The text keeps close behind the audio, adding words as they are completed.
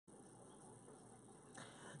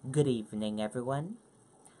Good evening, everyone.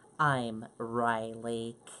 I'm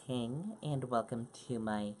Riley King, and welcome to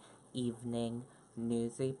my evening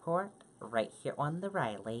news report right here on the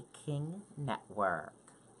Riley King Network.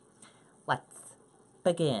 Let's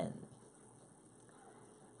begin.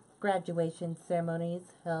 Graduation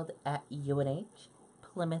ceremonies held at UNH,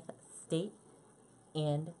 Plymouth State,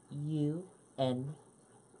 and UNE.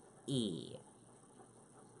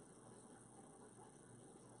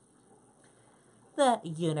 The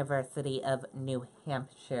University of New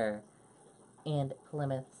Hampshire and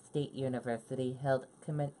Plymouth State University held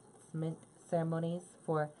commencement ceremonies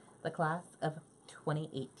for the class of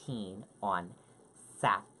 2018 on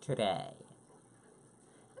Saturday.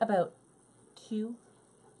 About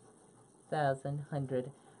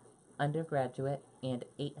 2,100 undergraduate and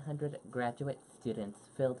 800 graduate students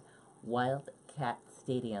filled Wildcat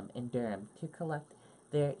Stadium in Durham to collect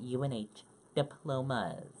their UNH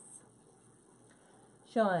diplomas.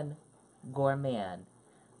 Sean Gorman,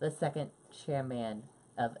 the second chairman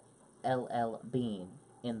of LL Bean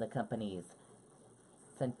in the company's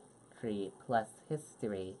century-plus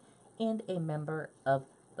history, and a member of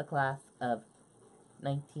the class of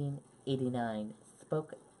 1989,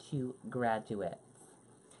 spoke to graduates.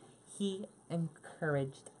 He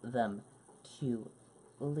encouraged them to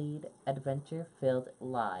lead adventure-filled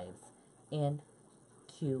lives and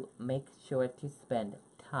to make sure to spend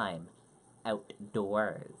time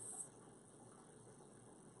outdoors.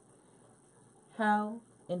 How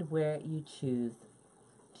and where you choose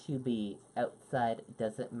to be outside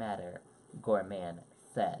doesn't matter, Gorman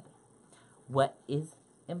said. What is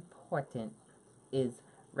important is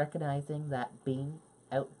recognizing that being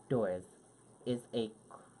outdoors is a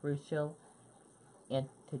crucial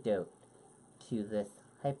antidote to this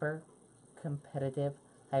hyper-competitive,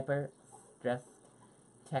 hyper-stressed,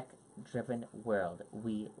 tech-driven world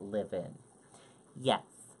we live in.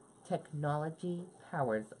 Yes, technology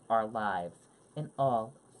powers our lives in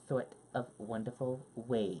all sorts of wonderful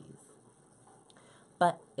ways,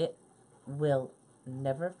 but it will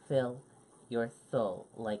never fill your soul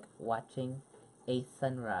like watching a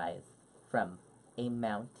sunrise from a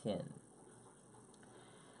mountain.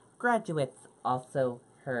 Graduates also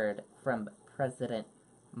heard from President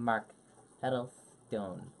Mark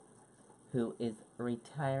Edelstone, who is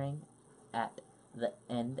retiring at the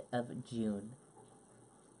end of June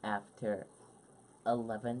after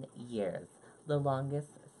 11 years, the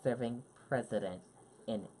longest serving president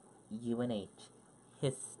in UNH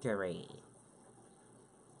history.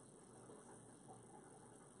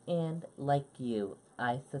 And like you,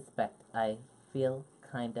 I suspect I feel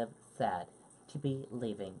kind of sad to be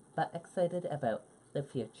leaving, but excited about the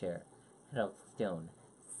future, Hiddleston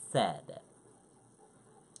said.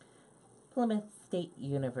 Plymouth State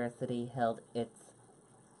University held its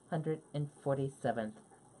 147th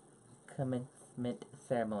commencement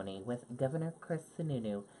ceremony with Governor Chris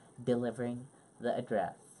Sununu delivering the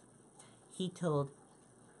address. He told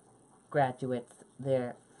graduates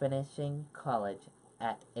they're finishing college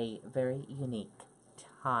at a very unique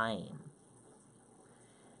time.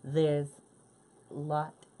 There's a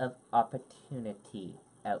lot of opportunity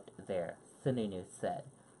out there, Sununu said.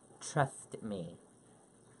 Trust me,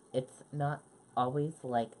 it's not always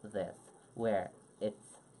like this, where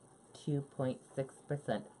it's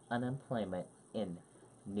 2.6% unemployment in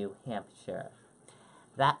New Hampshire.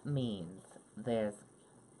 That means there's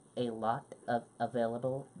a lot of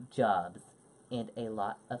available jobs and a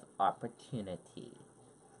lot of opportunity.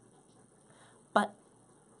 But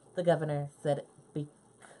the governor said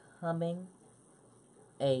becoming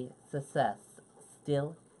a success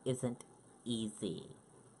still isn't easy.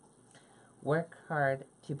 Work hard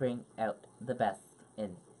to bring out the best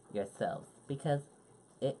in yourselves because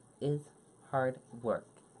it is hard work,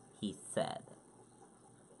 he said.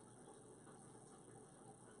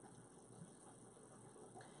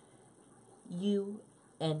 UNE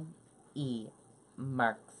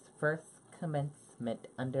marks first commencement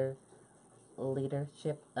under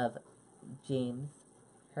leadership of James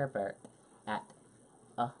Herbert at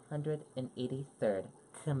 183rd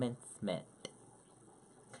commencement.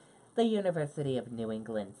 The University of New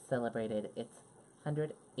England celebrated its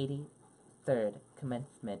 183rd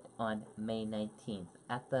commencement on May 19th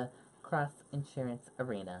at the Cross Insurance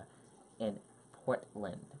Arena in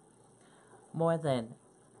Portland. More than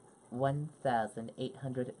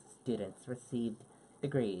 1,800 students received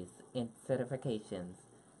degrees and certifications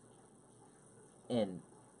in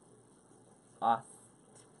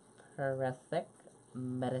obstetric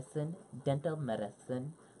medicine, dental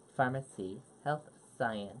medicine, pharmacy, health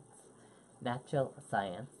science, natural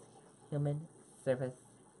science, human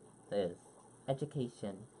services,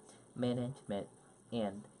 education, management,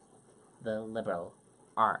 and the liberal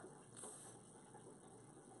arts.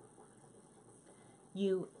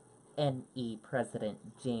 UNE President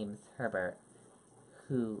James Herbert,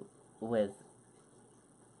 who was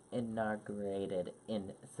inaugurated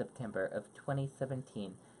in September of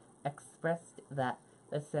 2017, expressed that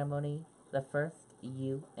the ceremony, the first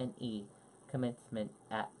UNE commencement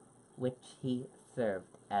at which he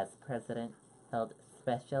served as president, held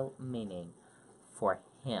special meaning for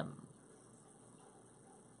him.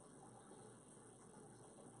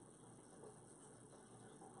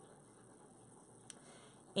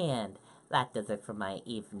 And that does it for my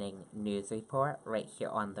evening news report right here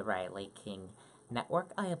on the Riley King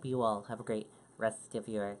Network. I hope you all have a great rest of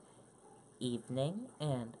your evening,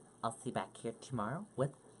 and I'll see you back here tomorrow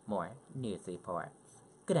with more news reports.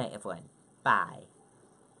 Good night, everyone. Bye.